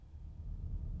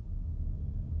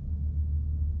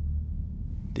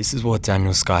This is what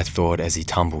Daniel Sky thought as he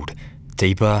tumbled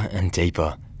deeper and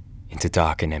deeper into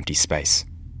dark and empty space.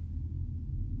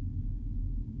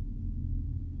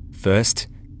 First,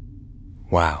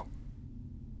 wow.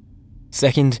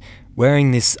 Second,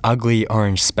 wearing this ugly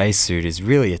orange spacesuit is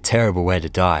really a terrible way to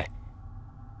die.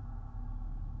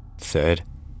 Third,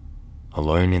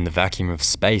 alone in the vacuum of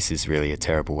space is really a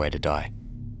terrible way to die.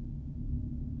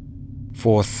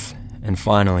 Fourth, and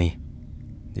finally,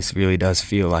 this really does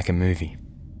feel like a movie.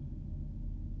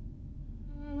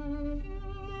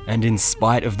 And in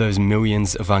spite of those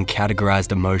millions of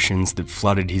uncategorized emotions that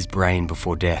flooded his brain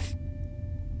before death,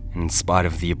 and in spite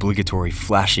of the obligatory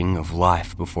flashing of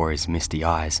life before his misty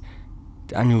eyes,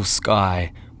 Daniel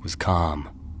Sky was calm.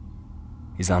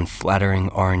 His unflattering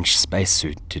orange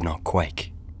spacesuit did not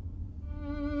quake.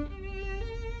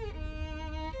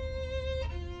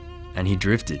 And he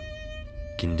drifted,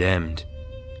 condemned,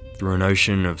 through an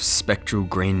ocean of spectral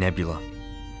green nebula.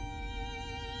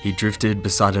 He drifted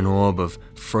beside an orb of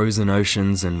frozen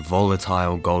oceans and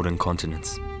volatile golden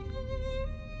continents.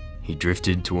 He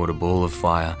drifted toward a ball of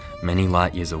fire many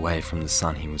light years away from the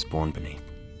sun he was born beneath.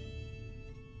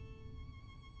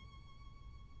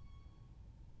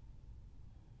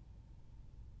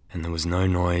 And there was no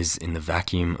noise in the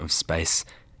vacuum of space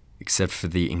except for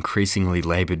the increasingly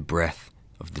laboured breath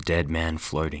of the dead man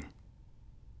floating.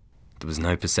 There was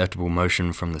no perceptible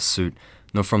motion from the suit,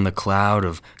 nor from the cloud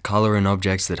of colour and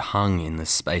objects that hung in the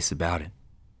space about it.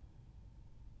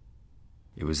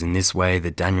 It was in this way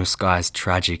that Daniel Sky's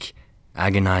tragic,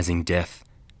 agonising death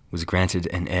was granted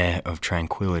an air of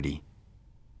tranquility.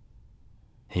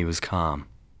 He was calm.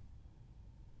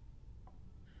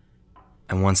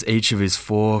 And once each of his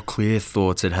 4 clear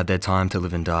thoughts had had their time to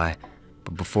live and die,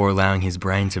 but before allowing his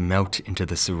brain to melt into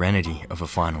the serenity of a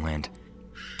final end,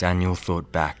 Daniel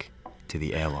thought back to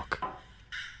the airlock.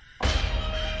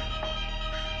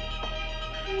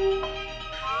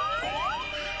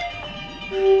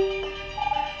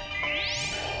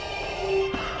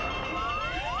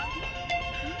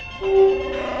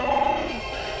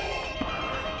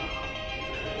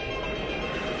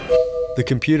 The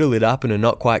computer lit up in a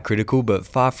not quite critical but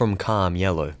far from calm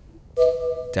yellow.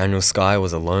 Daniel Sky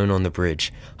was alone on the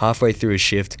bridge, halfway through his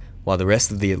shift, while the rest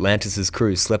of the Atlantis'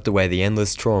 crew slept away the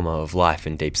endless trauma of life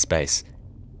in deep space.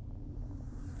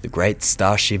 The great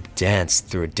starship danced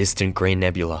through a distant green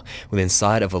nebula within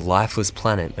sight of a lifeless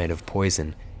planet made of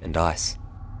poison and ice.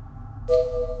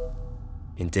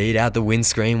 Indeed, out the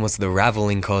windscreen was the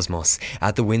raveling cosmos.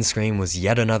 Out the windscreen was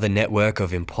yet another network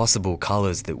of impossible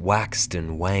colours that waxed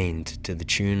and waned to the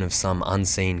tune of some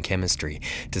unseen chemistry,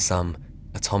 to some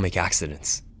atomic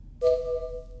accidents.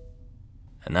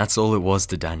 And that's all it was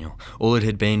to Daniel, all it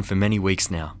had been for many weeks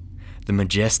now. The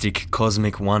majestic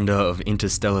cosmic wonder of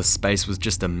interstellar space was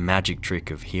just a magic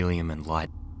trick of helium and light.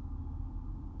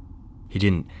 He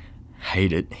didn't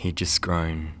hate it, he'd just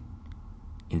grown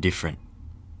indifferent.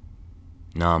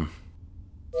 Numb.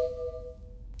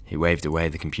 He waved away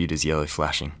the computer's yellow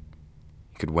flashing.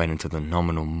 He could wait until the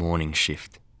nominal morning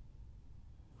shift.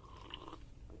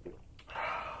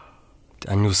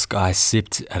 Daniel Sky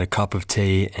sipped at a cup of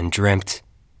tea and dreamt,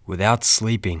 without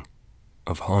sleeping,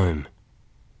 of home.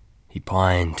 He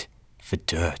pined for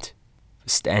dirt, for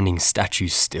standing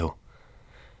statues still.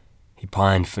 He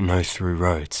pined for no through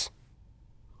roads.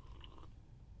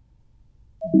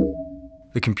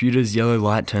 The computer's yellow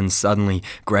light turned suddenly,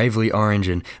 gravely orange,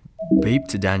 and beeped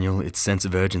to Daniel its sense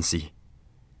of urgency.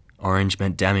 Orange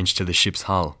meant damage to the ship's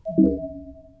hull.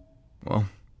 Well,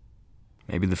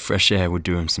 maybe the fresh air would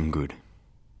do him some good.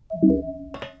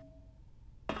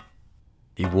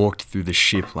 He walked through the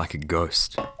ship like a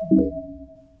ghost.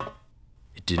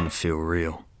 It didn't feel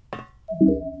real.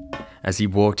 As he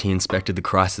walked, he inspected the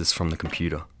crisis from the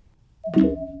computer.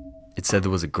 It said there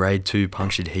was a grade 2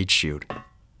 punctured heat shield.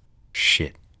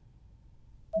 Shit.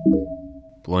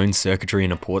 Blown circuitry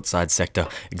in a portside sector,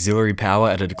 auxiliary power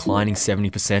at a declining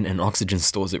 70% and oxygen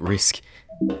stores at risk.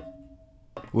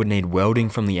 Would need welding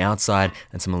from the outside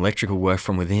and some electrical work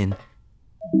from within.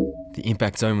 The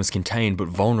impact zone was contained but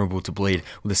vulnerable to bleed,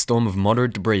 with a storm of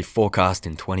moderate debris forecast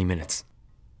in 20 minutes.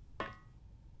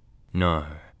 No.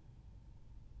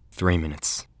 3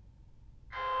 minutes.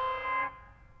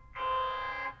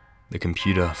 The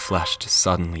computer flashed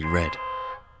suddenly red.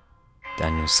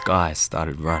 Daniel Sky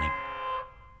started running.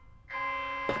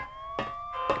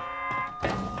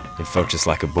 It felt just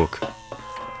like a book,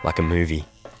 like a movie.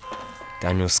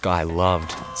 Daniel Sky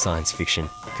loved science fiction,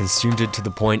 consumed it to the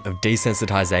point of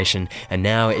desensitization, and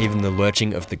now even the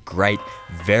lurching of the great,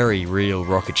 very real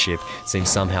rocket ship seemed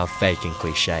somehow fake and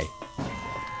cliche.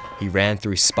 He ran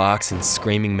through sparks and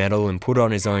screaming metal and put on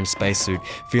his orange spacesuit,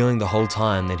 feeling the whole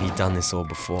time that he'd done this all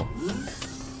before.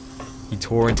 He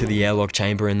tore into the airlock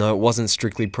chamber, and though it wasn't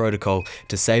strictly protocol,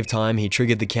 to save time, he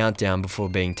triggered the countdown before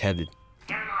being tethered.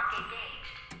 Airlock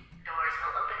engaged. Doors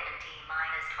will open in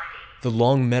T-20. The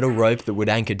long metal rope that would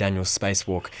anchor Daniel's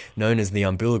spacewalk, known as the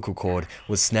umbilical cord,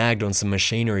 was snagged on some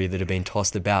machinery that had been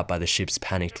tossed about by the ship's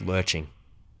panicked lurching.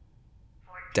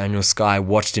 Daniel Sky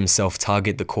watched himself tug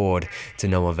at the cord to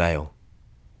no avail.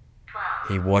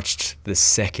 He watched the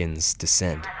seconds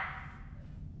descend.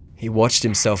 He watched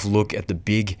himself look at the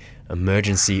big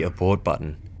emergency abort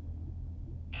button.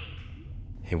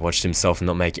 He watched himself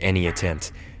not make any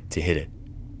attempt to hit it.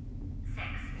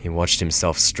 He watched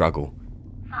himself struggle.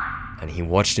 And he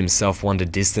watched himself wonder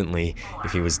distantly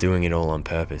if he was doing it all on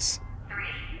purpose. 3,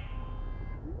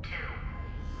 2,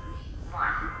 1.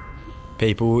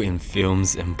 People in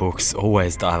films and books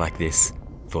always die like this,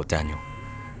 thought Daniel.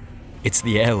 It's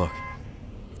the airlock.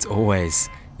 It's always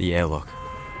the airlock.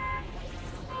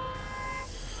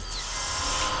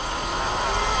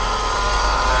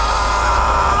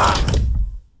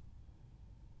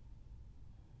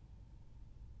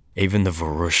 Even the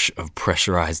whoosh of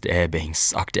pressurized air being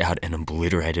sucked out and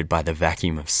obliterated by the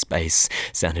vacuum of space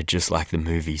sounded just like the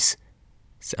movies.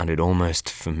 Sounded almost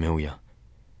familiar,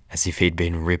 as if he'd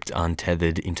been ripped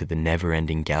untethered into the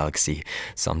never-ending galaxy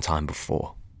sometime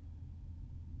before.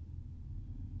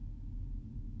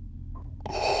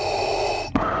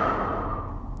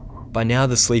 By now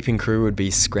the sleeping crew would be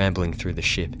scrambling through the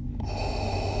ship.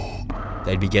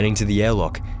 They'd be getting to the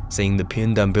airlock, seeing the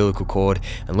pinned umbilical cord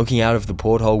and looking out of the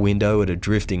porthole window at a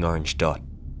drifting orange dot.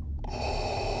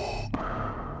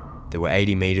 There were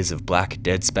 80 meters of black,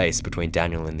 dead space between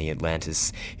Daniel and the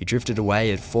Atlantis. He drifted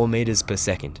away at 4 meters per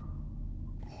second.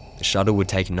 The shuttle would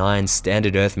take 9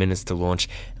 standard Earth minutes to launch,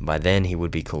 and by then he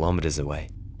would be kilometers away.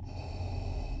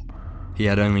 He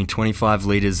had only 25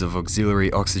 liters of auxiliary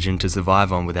oxygen to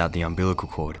survive on without the umbilical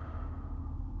cord.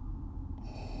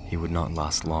 He would not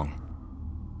last long.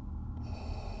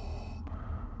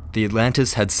 The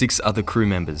Atlantis had 6 other crew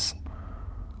members.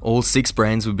 All 6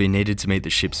 brains would be needed to meet the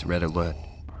ship's red alert.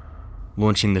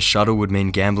 Launching the shuttle would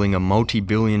mean gambling a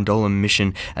multi-billion-dollar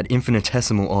mission at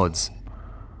infinitesimal odds.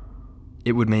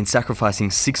 It would mean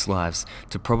sacrificing 6 lives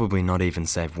to probably not even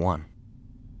save 1.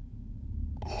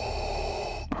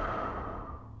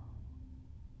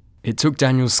 It took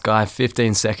Daniel Sky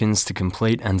 15 seconds to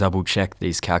complete and double-check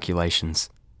these calculations,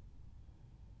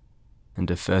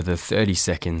 and a further 30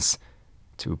 seconds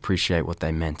to appreciate what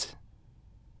they meant.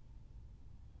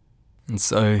 And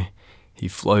so he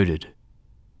floated,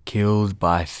 killed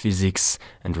by physics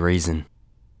and reason,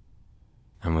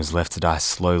 and was left to die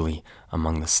slowly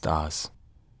among the stars.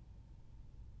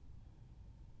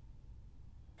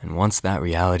 And once that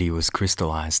reality was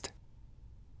crystallized,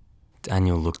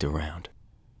 Daniel looked around.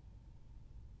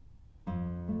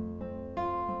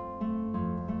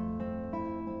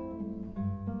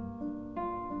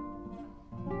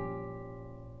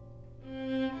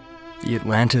 The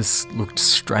Atlantis looked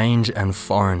strange and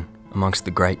foreign amongst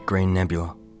the great green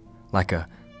nebula, like a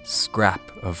scrap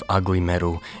of ugly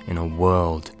metal in a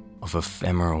world of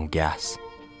ephemeral gas.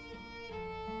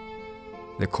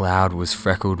 The cloud was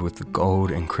freckled with the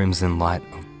gold and crimson light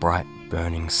of bright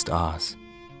burning stars.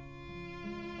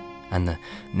 And the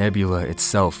nebula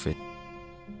itself, it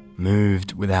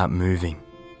moved without moving.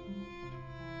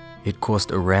 It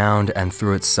coursed around and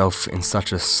through itself in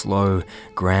such a slow,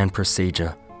 grand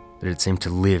procedure that it seemed to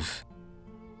live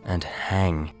and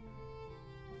hang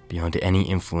beyond any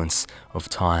influence of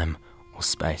time or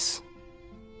space.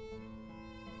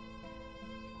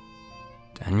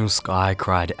 Daniel Sky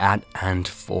cried at and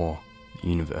for the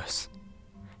universe.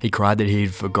 He cried that he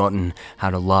had forgotten how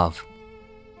to love.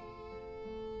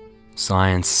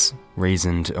 Science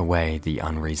reasoned away the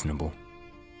unreasonable.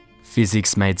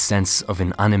 Physics made sense of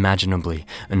an unimaginably,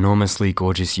 enormously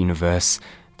gorgeous universe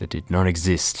that did not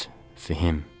exist for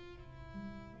him.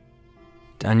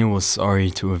 Daniel was sorry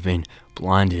to have been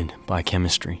blinded by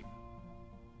chemistry.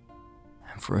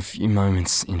 And for a few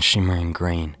moments in shimmering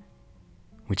green,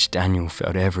 which Daniel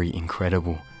felt every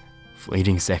incredible,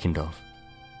 fleeting second of,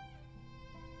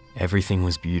 everything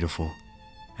was beautiful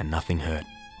and nothing hurt.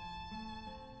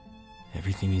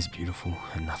 Everything is beautiful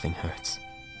and nothing hurts,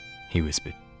 he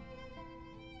whispered.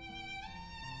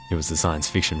 It was a science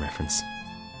fiction reference.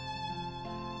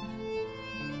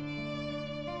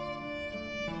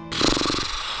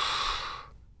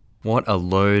 What a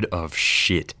load of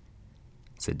shit,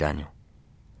 said Daniel.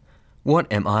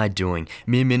 What am I doing?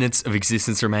 Mere minutes of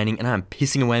existence remaining and I'm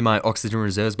pissing away my oxygen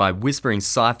reserves by whispering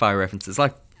sci-fi references.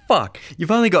 Like, fuck,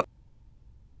 you've only got...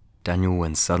 Daniel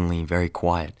went suddenly very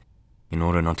quiet in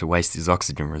order not to waste his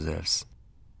oxygen reserves.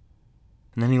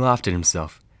 And then he laughed at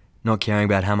himself, not caring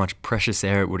about how much precious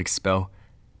air it would expel.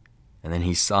 And then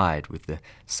he sighed with the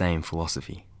same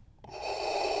philosophy.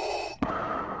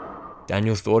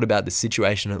 Daniel thought about the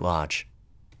situation at large.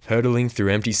 Hurtling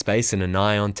through empty space in a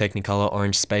nigh-on Technicolor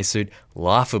orange spacesuit,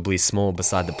 laughably small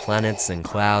beside the planets and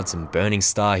clouds and burning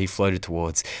star he floated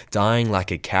towards, dying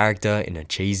like a character in a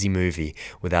cheesy movie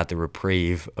without the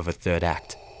reprieve of a third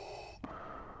act.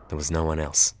 There was no one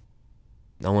else.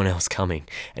 No one else coming,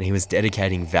 and he was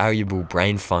dedicating valuable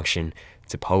brain function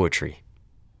to poetry.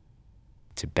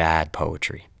 To bad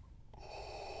poetry.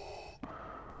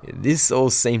 This all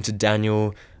seemed to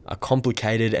Daniel a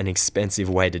complicated and expensive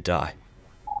way to die.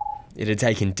 It had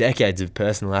taken decades of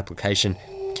personal application,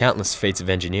 countless feats of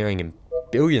engineering, and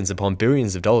billions upon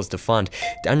billions of dollars to fund.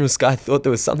 Daniel Sky thought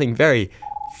there was something very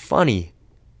funny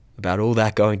about all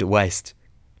that going to waste.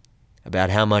 About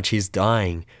how much his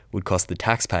dying would cost the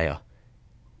taxpayer.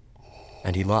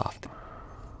 And he laughed.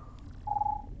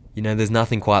 You know, there's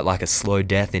nothing quite like a slow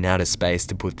death in outer space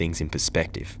to put things in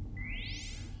perspective.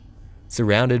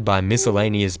 Surrounded by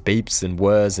miscellaneous beeps and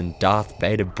whirs and Darth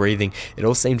Vader breathing, it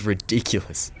all seemed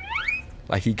ridiculous.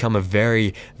 Like he'd come a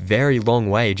very, very long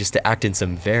way just to act in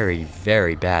some very,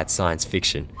 very bad science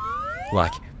fiction.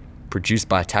 Like produced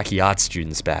by tacky art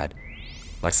students bad.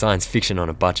 Like science fiction on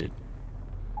a budget.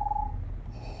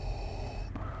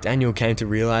 Daniel came to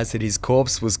realize that his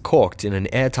corpse was corked in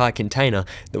an airtight container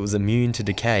that was immune to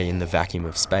decay in the vacuum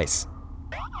of space.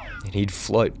 And he'd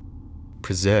float,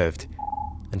 preserved,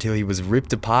 until he was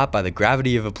ripped apart by the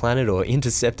gravity of a planet or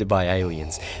intercepted by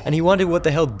aliens. And he wondered what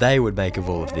the hell they would make of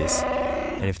all of this.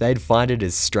 And if they'd find it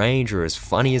as strange or as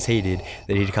funny as he did,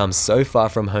 that he'd come so far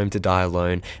from home to die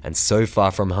alone and so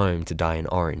far from home to die in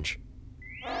orange.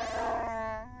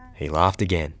 He laughed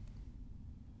again.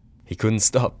 He couldn't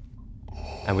stop.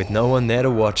 And with no one there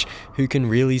to watch, who can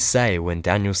really say when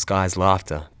Daniel Sky's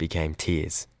laughter became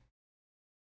tears?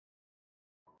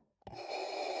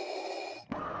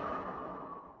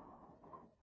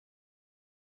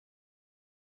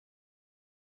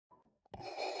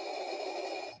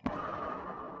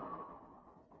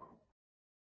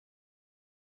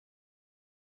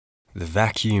 The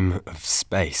vacuum of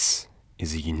space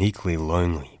is a uniquely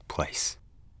lonely place.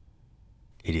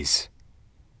 It is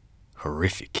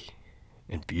horrific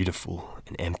and beautiful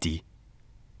and empty,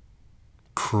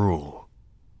 cruel,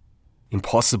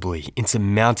 impossibly,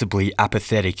 insurmountably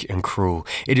apathetic and cruel.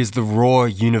 It is the raw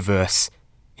universe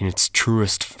in its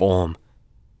truest form.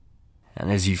 And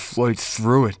as you float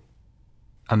through it,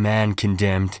 a man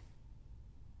condemned,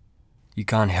 you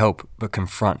can't help but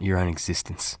confront your own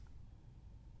existence.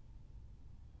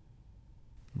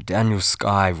 Daniel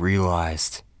Sky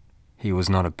realized he was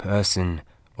not a person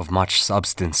of much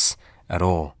substance at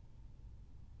all.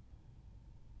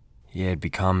 He had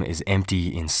become as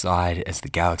empty inside as the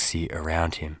galaxy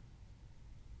around him.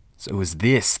 So was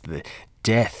this the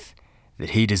death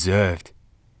that he deserved?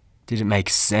 Did it make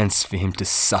sense for him to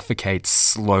suffocate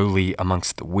slowly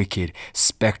amongst the wicked,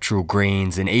 spectral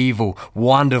greens and evil,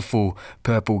 wonderful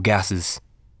purple gases?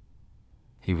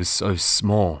 He was so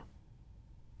small,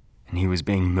 and he was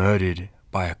being murdered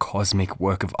by a cosmic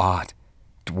work of art,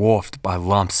 dwarfed by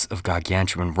lumps of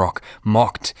gargantuan rock,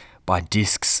 mocked by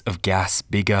discs of gas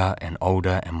bigger and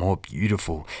older and more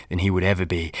beautiful than he would ever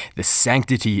be. The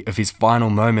sanctity of his final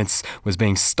moments was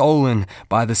being stolen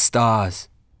by the stars.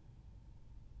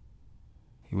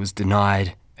 He was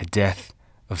denied a death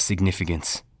of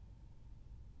significance.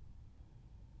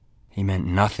 He meant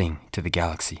nothing to the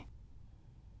galaxy.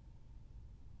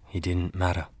 He didn't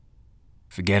matter.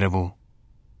 Forgettable,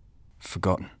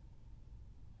 forgotten.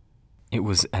 It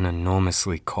was an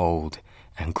enormously cold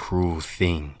and cruel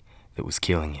thing that was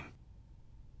killing him.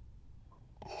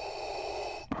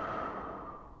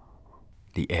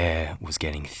 The air was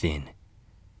getting thin,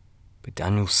 but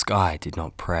Daniel Sky did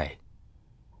not pray.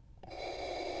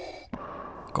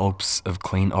 Gulps of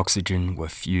clean oxygen were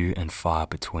few and far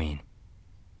between.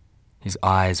 His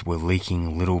eyes were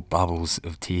leaking little bubbles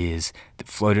of tears that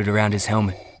floated around his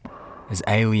helmet as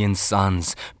alien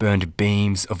suns burned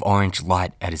beams of orange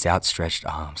light at his outstretched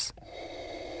arms.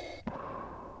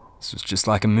 This was just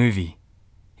like a movie,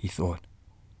 he thought.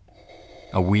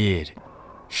 A weird,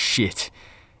 shit,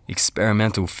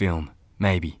 experimental film,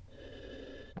 maybe.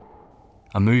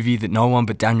 A movie that no one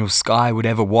but Daniel Sky would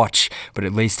ever watch, but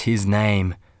at least his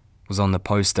name was on the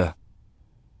poster.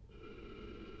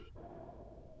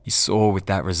 He saw with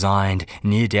that resigned,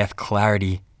 near-death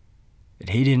clarity that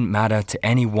he didn't matter to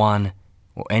anyone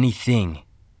or anything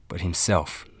but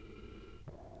himself.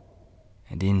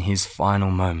 And in his final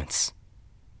moments,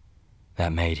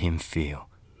 that made him feel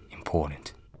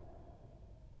important.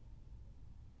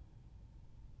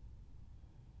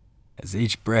 As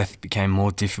each breath became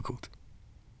more difficult,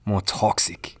 more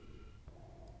toxic,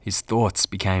 his thoughts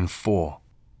became 4.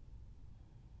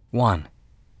 1.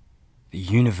 The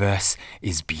universe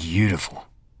is beautiful.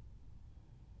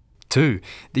 2.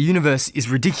 The universe is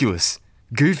ridiculous,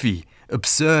 goofy,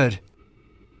 absurd.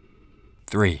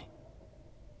 3.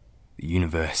 The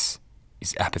universe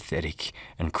is apathetic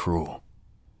and cruel.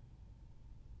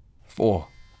 4.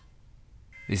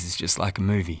 This is just like a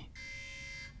movie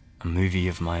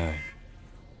of my own.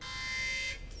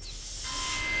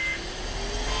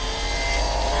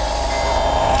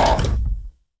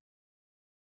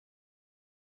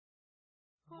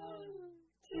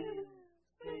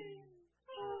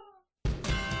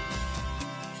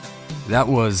 That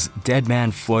was Dead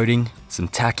Man Floating, some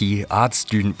tacky art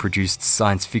student produced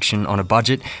science fiction on a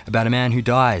budget about a man who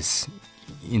dies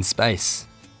in space,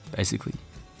 basically.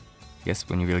 I guess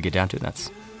when you really get down to it, that's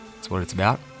what it's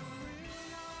about.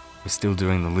 We're still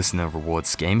doing the listener reward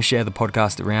scheme. Share the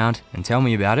podcast around and tell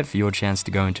me about it for your chance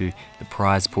to go into the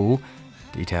prize pool.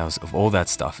 Details of all that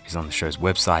stuff is on the show's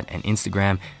website and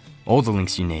Instagram. All the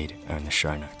links you need are in the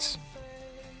show notes.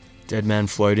 Dead Man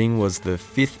Floating was the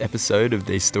 5th episode of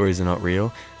These Stories Are Not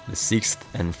Real. The 6th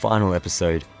and final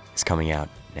episode is coming out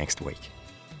next week.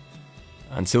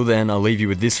 Until then, I'll leave you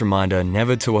with this reminder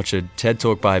never to watch a TED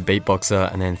Talk by a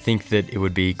beatboxer and then think that it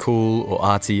would be cool or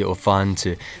arty or fun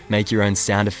to make your own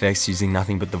sound effects using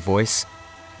nothing but the voice,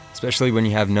 especially when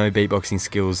you have no beatboxing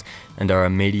skills and are a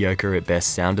mediocre at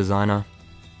best sound designer.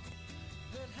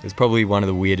 It was probably one of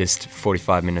the weirdest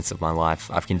 45 minutes of my life.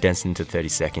 I've condensed into 30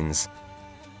 seconds.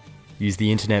 Use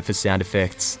the internet for sound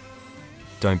effects.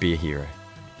 Don't be a hero.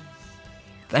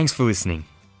 Thanks for listening.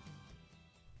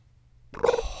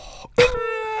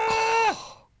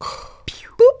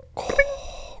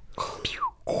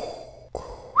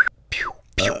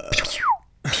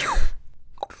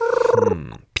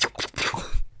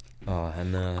 Oh,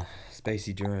 and the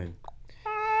spacey drone.